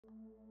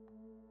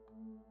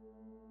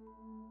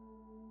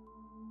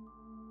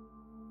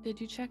Did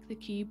you check the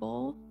key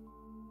bowl?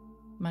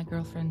 My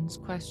girlfriend's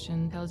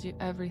question tells you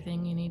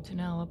everything you need to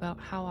know about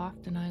how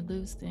often I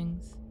lose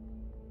things.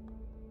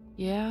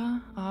 Yeah,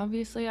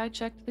 obviously I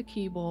checked the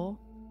key bowl.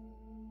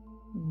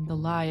 The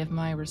lie of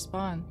my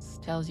response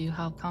tells you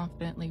how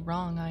confidently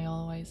wrong I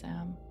always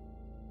am.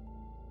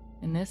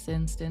 In this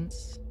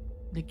instance,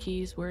 the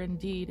keys were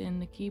indeed in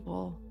the key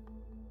bowl.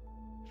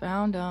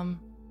 Found 'em.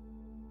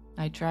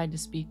 I tried to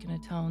speak in a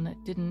tone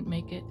that didn't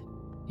make it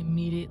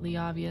immediately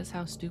obvious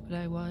how stupid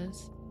I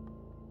was.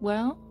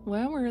 Well,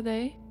 where were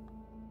they?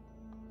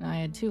 I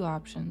had two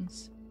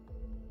options.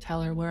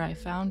 Tell her where I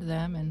found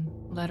them and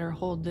let her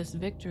hold this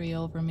victory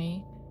over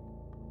me,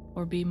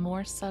 or be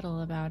more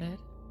subtle about it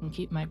and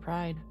keep my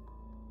pride.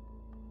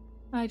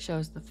 I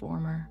chose the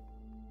former.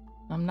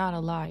 I'm not a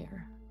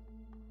liar.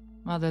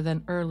 Other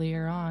than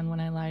earlier on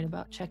when I lied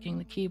about checking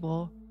the key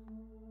bowl,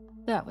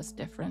 that was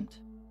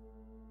different.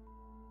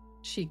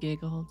 She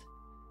giggled.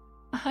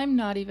 I'm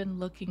not even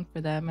looking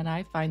for them, and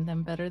I find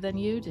them better than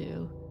you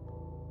do.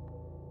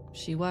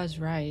 She was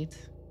right.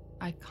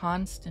 I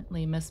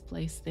constantly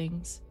misplace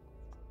things.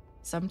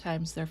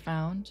 Sometimes they're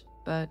found,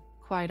 but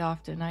quite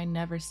often I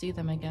never see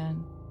them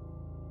again.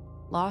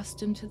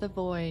 Lost into the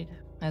void,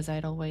 as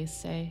I'd always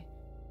say.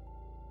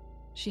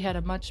 She had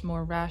a much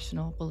more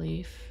rational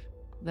belief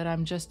that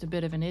I'm just a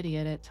bit of an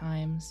idiot at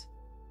times.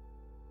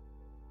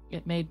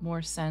 It made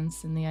more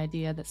sense in the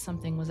idea that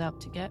something was out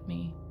to get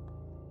me,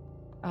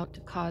 out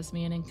to cause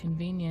me an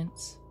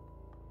inconvenience.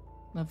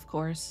 Of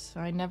course,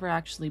 I never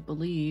actually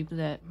believed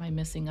that my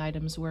missing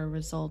items were a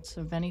result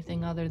of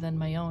anything other than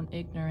my own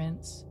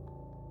ignorance.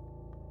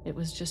 It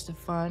was just a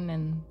fun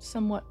and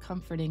somewhat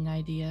comforting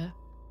idea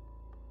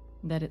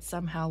that it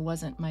somehow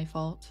wasn't my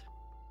fault.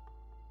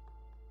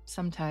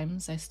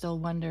 Sometimes I still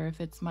wonder if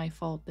it's my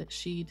fault that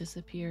she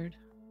disappeared.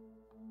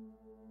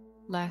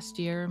 Last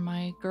year,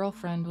 my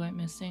girlfriend went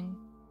missing.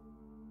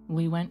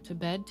 We went to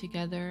bed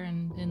together,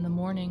 and in the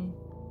morning,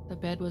 the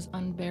bed was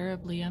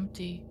unbearably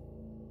empty.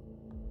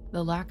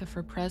 The lack of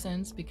her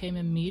presence became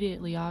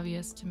immediately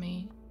obvious to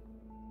me.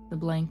 The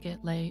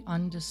blanket lay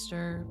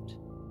undisturbed,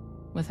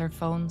 with her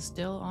phone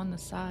still on the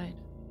side.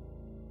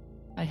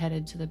 I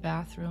headed to the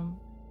bathroom,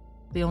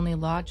 the only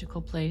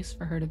logical place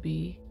for her to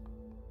be,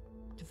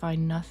 to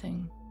find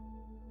nothing.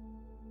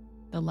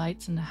 The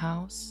lights in the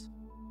house,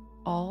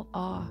 all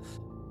off,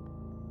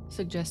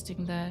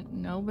 suggesting that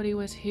nobody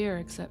was here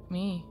except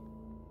me.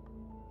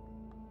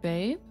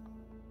 Babe?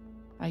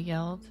 I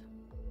yelled,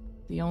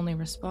 the only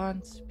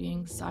response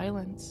being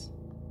silence.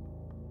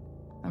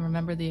 I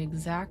remember the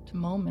exact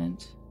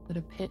moment that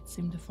a pit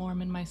seemed to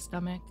form in my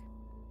stomach.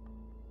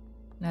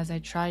 And as I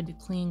tried to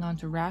cling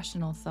onto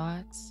rational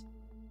thoughts,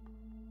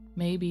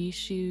 maybe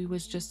she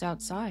was just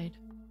outside,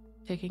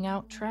 taking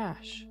out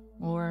trash,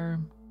 or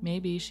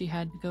maybe she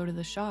had to go to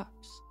the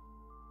shops,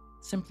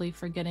 simply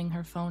forgetting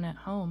her phone at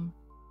home.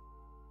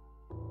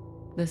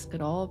 This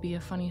could all be a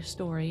funny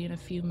story in a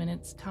few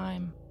minutes'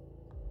 time.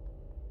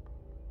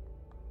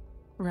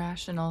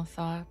 Rational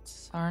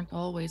thoughts aren't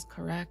always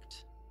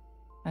correct,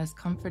 as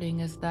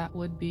comforting as that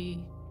would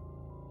be.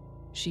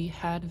 She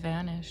had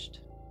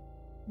vanished.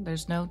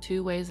 There's no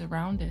two ways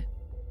around it.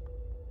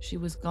 She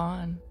was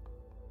gone.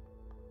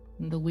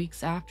 And the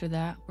weeks after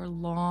that were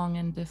long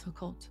and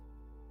difficult,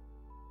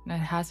 and it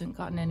hasn't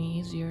gotten any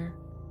easier.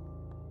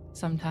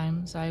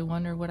 Sometimes I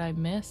wonder what I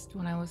missed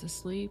when I was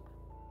asleep.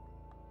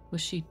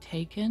 Was she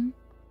taken?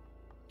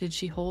 Did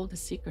she hold a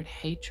secret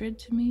hatred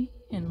to me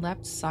and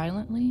leapt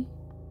silently,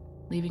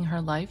 leaving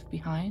her life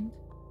behind?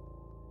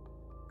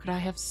 Could I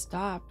have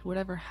stopped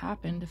whatever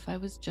happened if I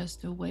was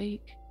just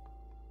awake?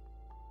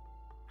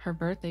 Her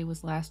birthday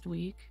was last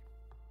week.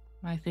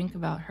 I think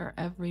about her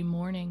every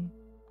morning.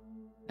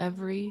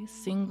 Every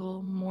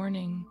single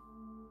morning.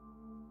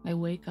 I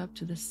wake up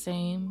to the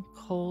same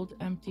cold,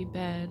 empty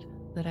bed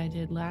that I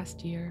did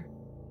last year.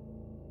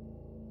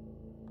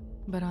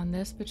 But on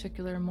this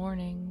particular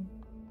morning,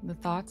 the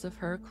thoughts of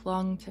her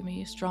clung to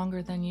me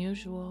stronger than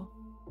usual.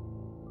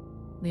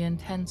 The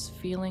intense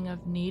feeling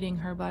of needing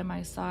her by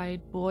my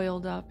side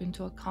boiled up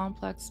into a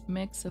complex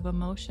mix of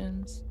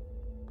emotions.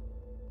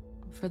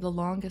 For the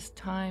longest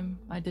time,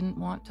 I didn't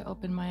want to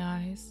open my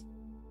eyes.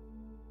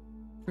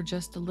 For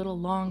just a little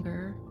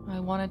longer, I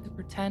wanted to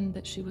pretend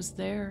that she was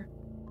there,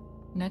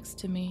 next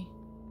to me.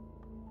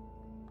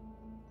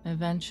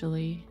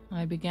 Eventually,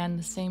 I began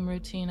the same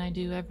routine I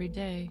do every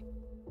day.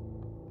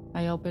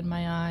 I open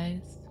my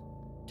eyes,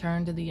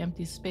 turn to the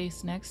empty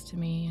space next to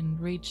me, and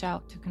reach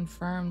out to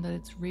confirm that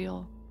it's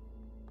real.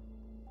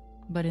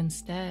 But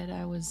instead,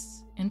 I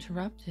was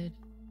interrupted.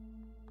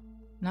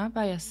 Not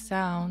by a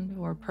sound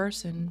or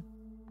person,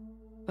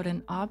 but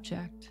an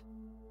object.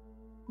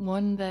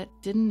 One that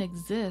didn't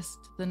exist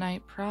the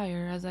night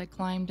prior as I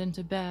climbed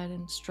into bed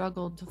and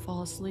struggled to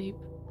fall asleep.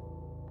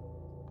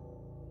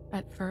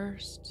 At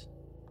first,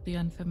 the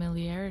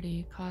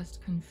unfamiliarity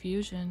caused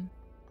confusion.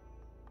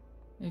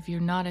 If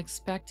you're not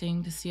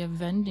expecting to see a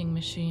vending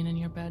machine in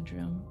your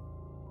bedroom,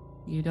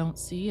 you don't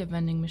see a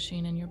vending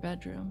machine in your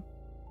bedroom.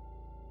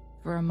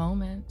 For a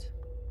moment,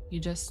 you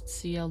just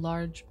see a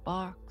large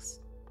box.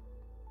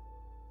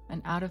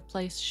 an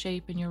out-of-place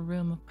shape in your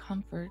room of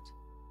comfort,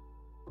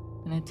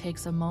 and it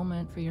takes a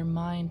moment for your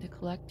mind to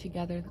collect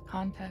together the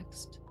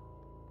context.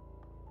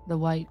 The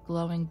white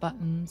glowing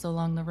buttons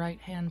along the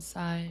right-hand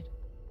side,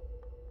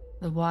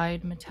 the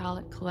wide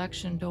metallic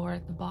collection door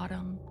at the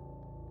bottom,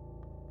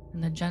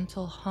 and the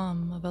gentle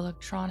hum of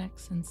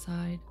electronics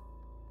inside.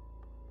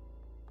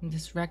 And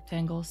this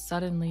rectangle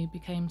suddenly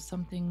became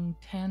something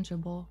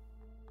tangible,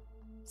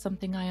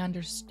 something I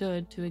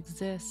understood to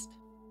exist.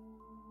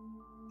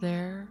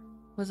 There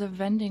was a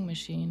vending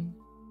machine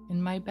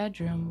in my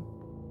bedroom.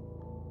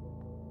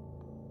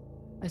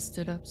 I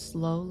stood up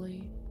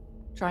slowly,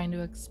 trying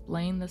to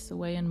explain this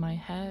away in my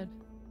head.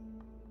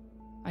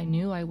 I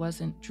knew I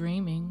wasn't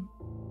dreaming.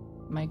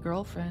 My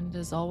girlfriend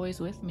is always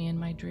with me in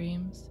my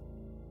dreams.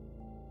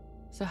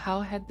 So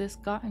how had this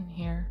gotten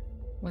here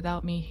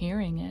without me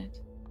hearing it?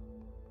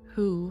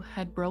 Who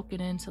had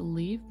broken in to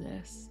leave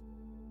this?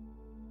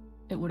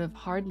 It would have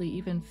hardly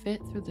even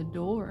fit through the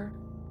door,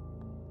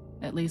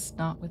 at least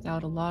not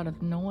without a lot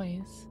of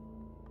noise.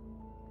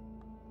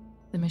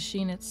 The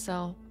machine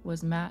itself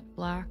was matte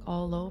black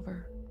all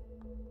over,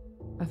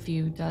 a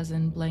few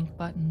dozen blank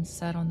buttons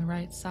set on the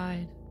right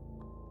side.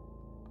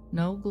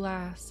 No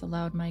glass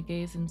allowed my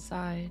gaze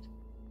inside,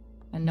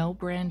 and no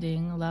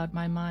branding allowed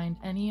my mind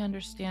any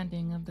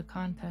understanding of the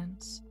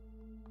contents.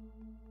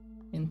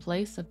 In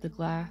place of the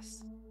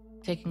glass,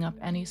 taking up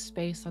any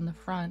space on the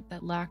front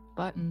that lacked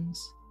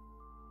buttons,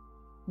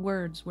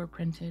 words were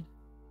printed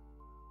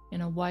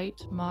in a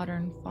white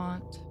modern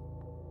font: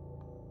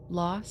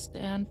 lost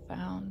and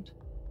found.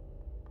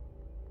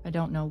 I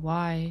don't know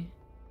why,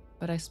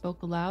 but I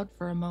spoke aloud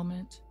for a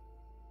moment.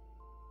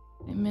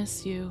 I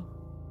miss you,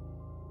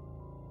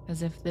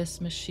 as if this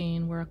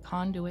machine were a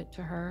conduit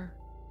to her.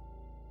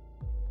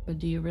 But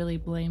do you really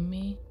blame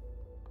me?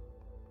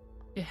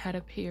 It had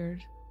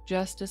appeared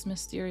just as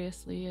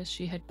mysteriously as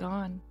she had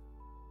gone,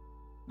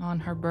 on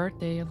her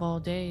birthday of all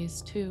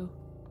days, too.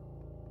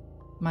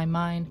 My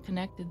mind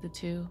connected the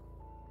two,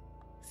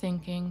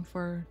 thinking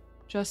for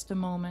just a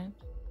moment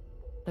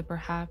that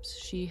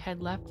perhaps she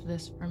had left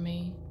this for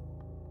me.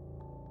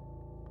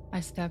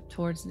 I stepped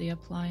towards the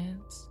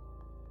appliance,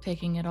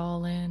 taking it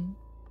all in.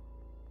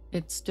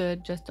 It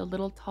stood just a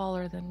little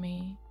taller than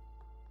me,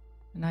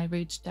 and I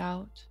reached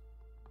out,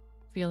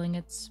 feeling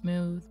its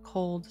smooth,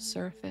 cold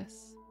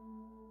surface.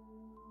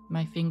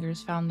 My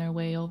fingers found their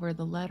way over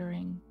the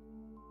lettering,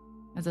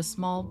 as a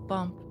small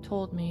bump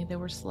told me they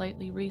were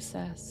slightly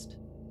recessed.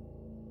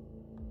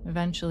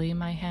 Eventually,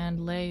 my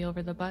hand lay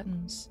over the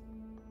buttons,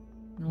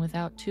 and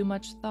without too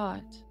much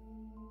thought,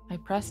 I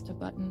pressed a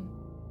button.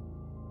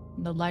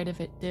 The light of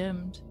it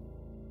dimmed,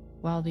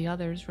 while the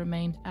others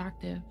remained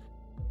active.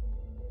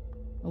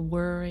 A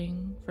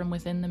whirring from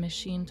within the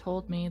machine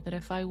told me that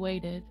if I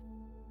waited,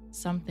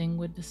 something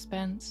would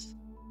dispense.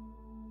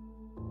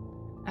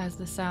 As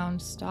the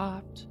sound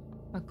stopped,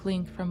 a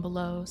clink from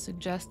below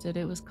suggested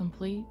it was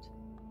complete,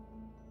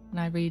 and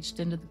I reached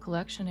into the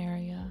collection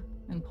area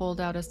and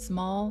pulled out a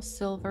small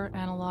silver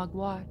analog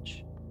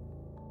watch.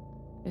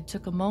 It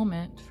took a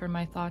moment for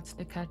my thoughts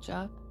to catch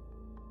up.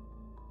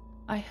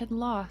 I had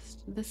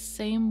lost this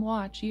same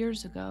watch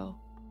years ago,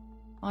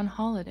 on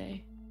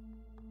holiday.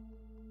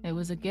 It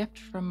was a gift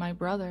from my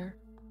brother,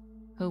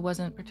 who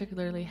wasn't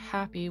particularly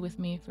happy with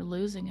me for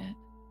losing it.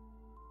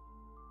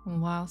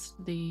 And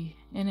whilst the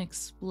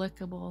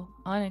inexplicable,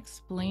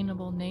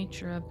 unexplainable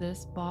nature of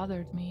this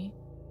bothered me,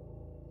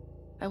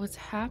 I was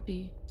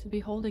happy to be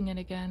holding it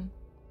again.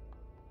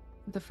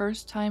 For the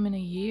first time in a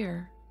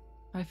year,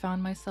 I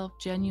found myself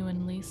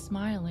genuinely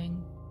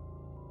smiling.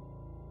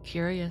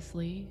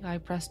 Curiously, I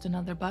pressed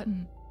another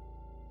button.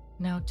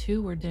 Now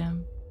 2 were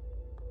dim,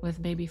 with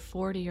maybe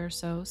 40 or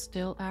so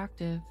still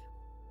active.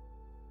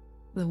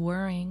 The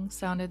whirring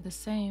sounded the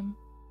same,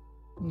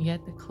 and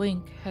yet the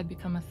clink had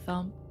become a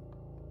thump.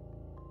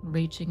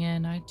 Reaching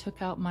in, I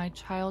took out my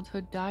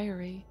childhood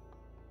diary.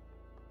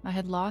 I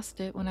had lost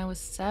it when I was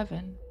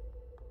 7.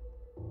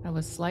 I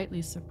was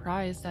slightly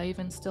surprised I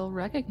even still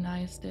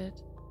recognized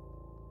it.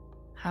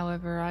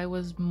 However, I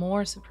was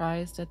more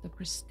surprised at the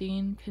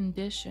pristine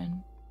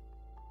condition.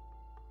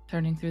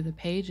 Turning through the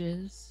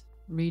pages,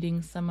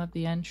 reading some of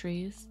the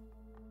entries,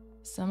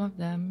 some of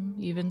them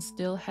even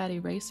still had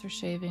eraser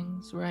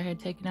shavings where I had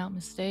taken out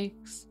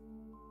mistakes.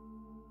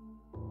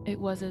 It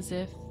was as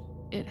if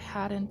it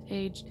hadn't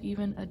aged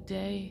even a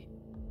day.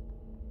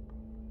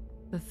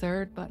 The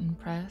third button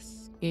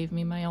press gave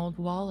me my old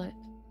wallet.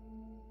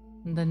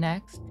 The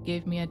next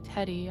gave me a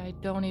teddy I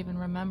don't even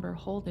remember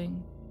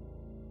holding,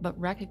 but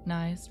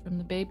recognized from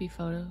the baby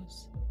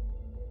photos.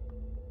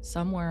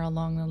 Somewhere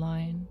along the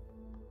line,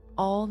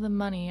 all the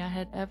money I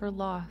had ever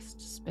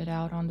lost spit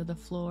out onto the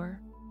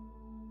floor.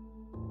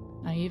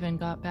 I even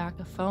got back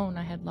a phone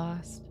I had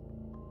lost,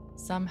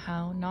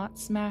 somehow not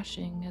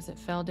smashing as it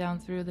fell down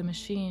through the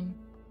machine.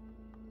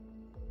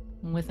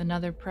 And with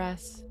another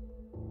press,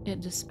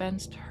 it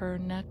dispensed her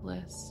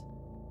necklace.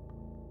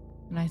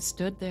 And I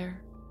stood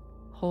there,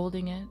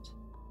 holding it,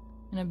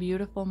 in a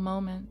beautiful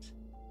moment,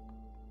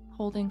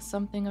 holding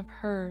something of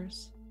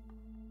hers,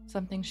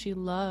 something she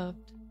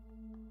loved,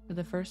 for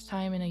the first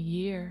time in a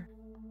year.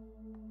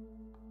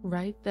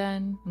 Right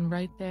then and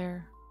right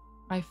there,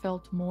 I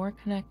felt more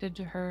connected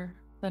to her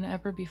than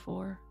ever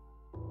before.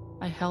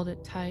 I held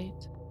it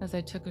tight as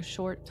I took a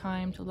short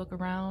time to look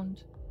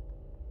around.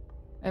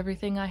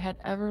 Everything I had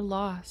ever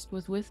lost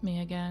was with me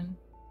again.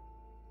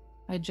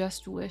 I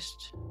just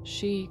wished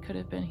she could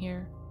have been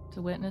here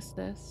to witness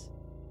this.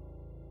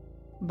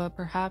 But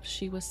perhaps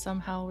she was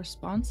somehow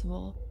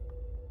responsible.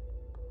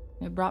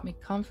 It brought me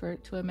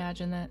comfort to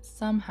imagine that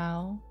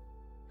somehow,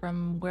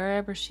 from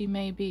wherever she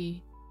may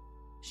be,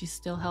 she's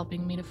still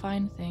helping me to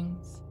find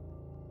things.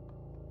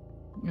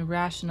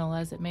 Irrational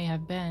as it may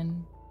have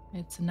been,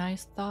 it's a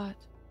nice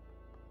thought.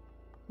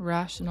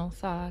 Rational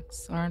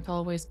thoughts aren't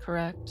always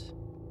correct,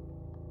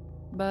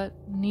 but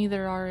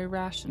neither are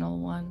irrational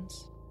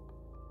ones.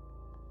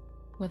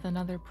 With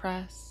another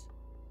press,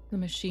 the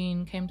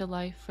machine came to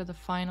life for the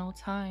final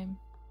time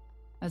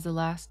as the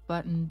last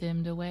button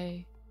dimmed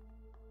away.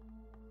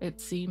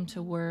 It seemed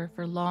to whir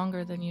for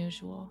longer than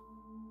usual,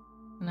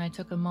 and I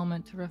took a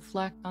moment to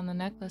reflect on the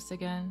necklace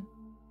again.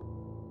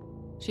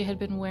 She had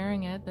been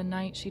wearing it the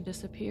night she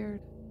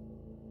disappeared.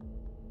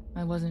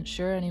 I wasn't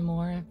sure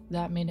anymore if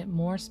that made it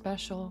more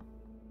special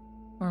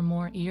or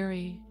more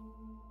eerie.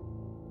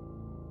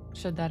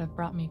 Should that have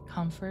brought me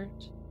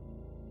comfort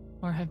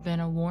or have been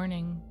a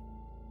warning?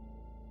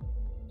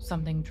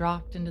 Something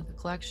dropped into the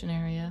collection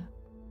area,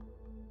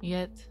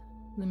 yet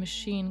the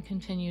machine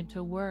continued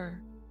to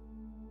whir.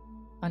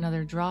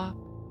 Another drop,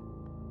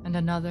 and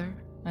another,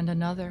 and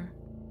another.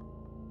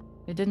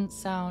 It didn't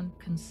sound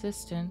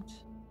consistent.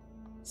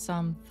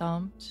 Some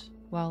thumped,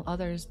 while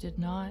others did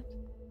not.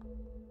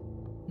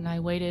 And I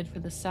waited for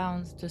the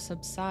sounds to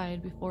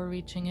subside before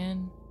reaching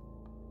in.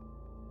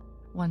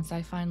 Once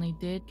I finally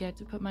did get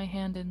to put my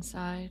hand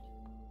inside,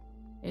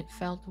 it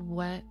felt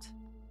wet.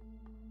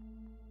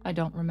 I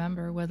don't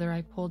remember whether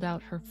I pulled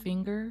out her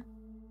finger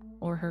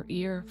or her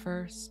ear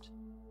first.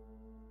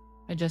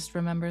 I just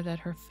remember that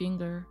her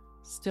finger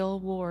still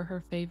wore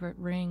her favorite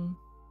ring.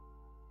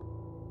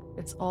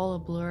 It's all a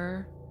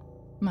blur.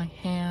 My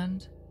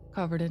hand,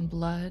 covered in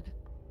blood,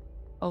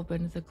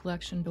 opened the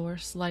collection door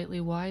slightly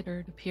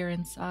wider to peer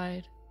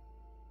inside.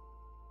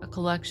 A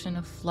collection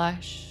of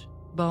flesh,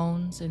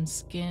 bones, and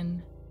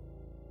skin,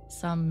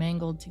 some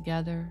mangled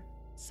together,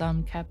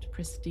 some kept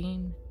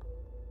pristine.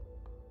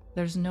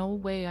 There's no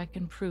way I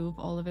can prove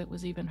all of it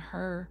was even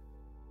her.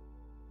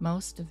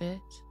 Most of it,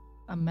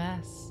 a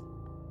mess,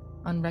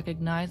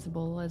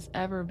 unrecognizable as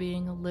ever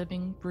being a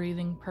living,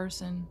 breathing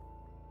person.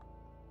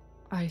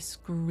 I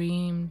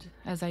screamed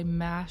as I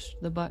mashed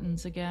the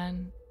buttons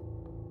again.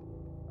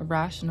 A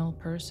rational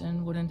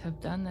person wouldn't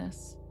have done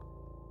this,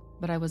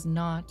 but I was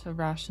not a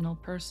rational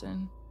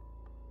person.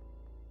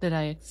 Did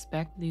I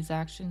expect these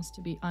actions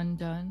to be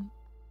undone?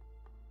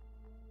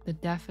 The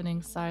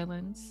deafening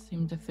silence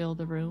seemed to fill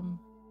the room.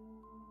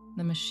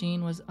 The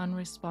machine was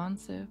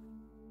unresponsive.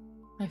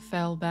 I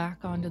fell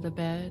back onto the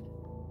bed,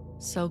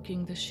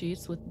 soaking the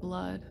sheets with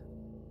blood.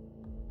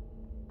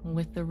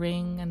 With the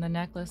ring and the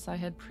necklace I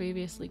had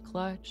previously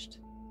clutched,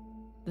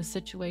 the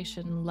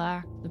situation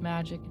lacked the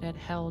magic it had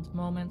held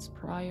moments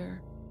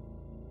prior.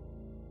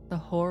 The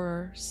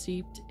horror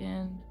seeped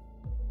in,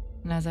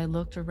 and as I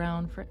looked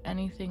around for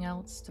anything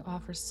else to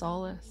offer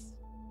solace,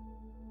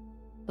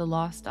 the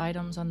lost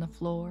items on the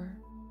floor,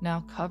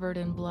 now covered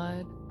in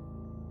blood,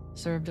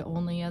 served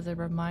only as a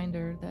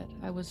reminder that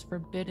I was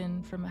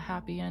forbidden from a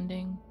happy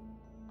ending.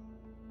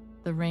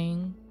 The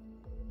ring,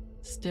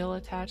 still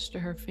attached to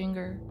her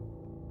finger,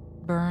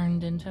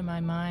 burned into my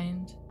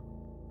mind.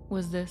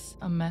 Was this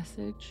a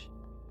message?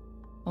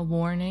 A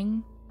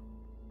warning?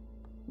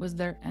 Was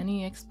there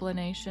any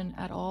explanation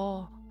at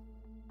all?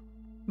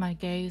 My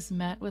gaze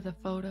met with a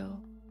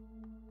photo,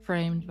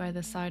 framed by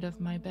the side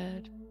of my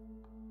bed.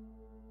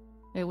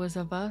 It was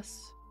of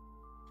us,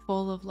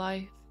 full of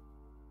life.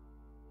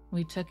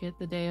 We took it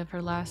the day of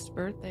her last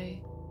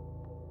birthday,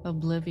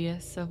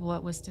 oblivious of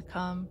what was to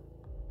come.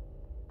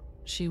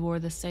 She wore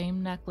the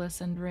same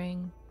necklace and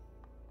ring,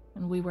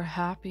 and we were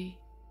happy.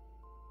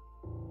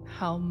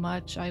 How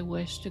much I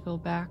wish to go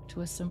back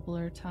to a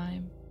simpler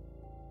time.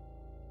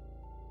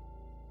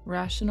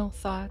 Rational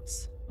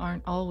thoughts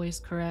aren't always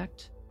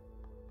correct,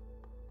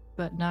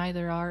 but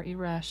neither are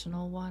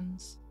irrational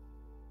ones.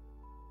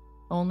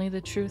 Only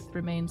the truth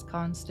remains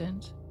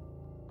constant,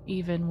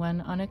 even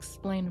when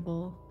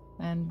unexplainable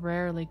and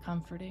rarely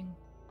comforting.